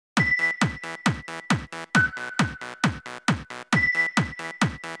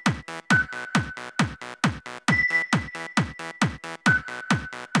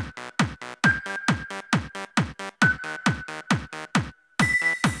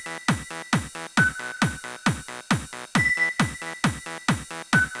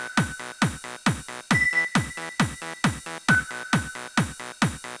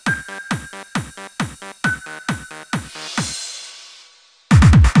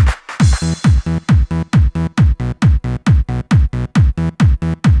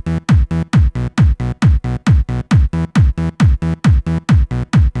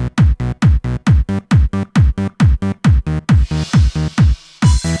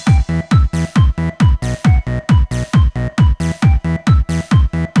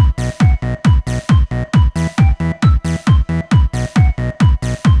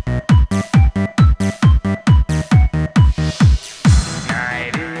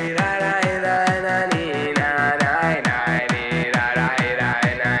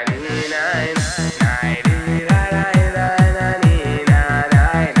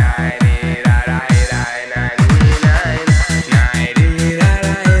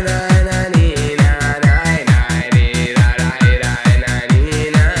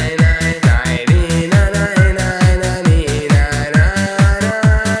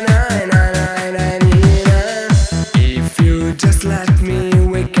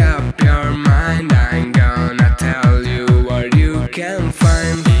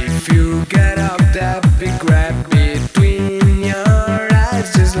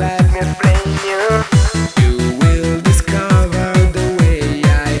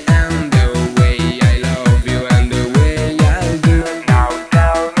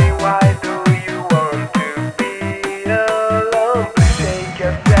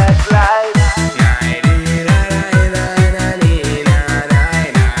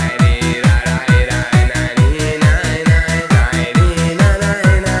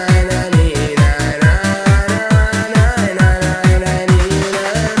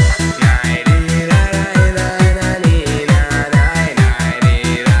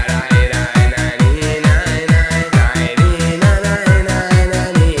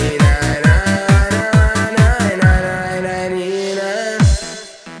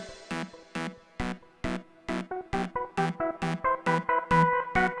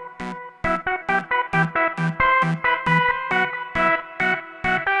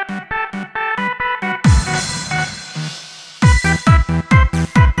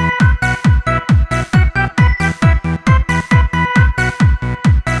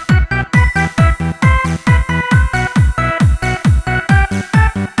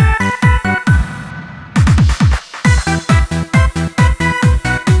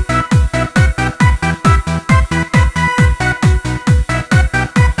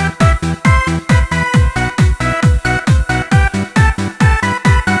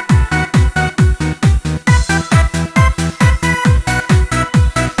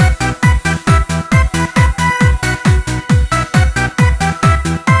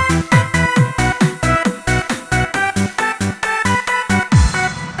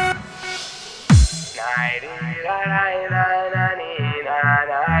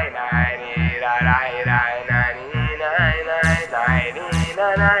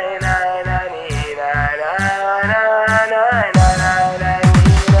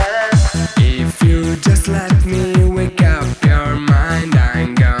If you just let me wake up your mind,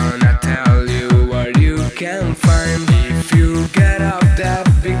 I'm gonna tell you what you can find. If you get up that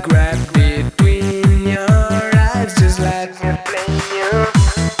big grab between your eyes, just let me play you.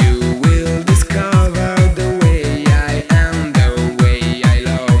 You will discover the way I am, the way I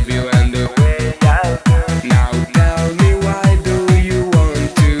love you, and the way I do. Now tell me, why do you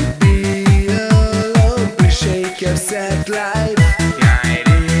want to be alone? Please shake your sad life.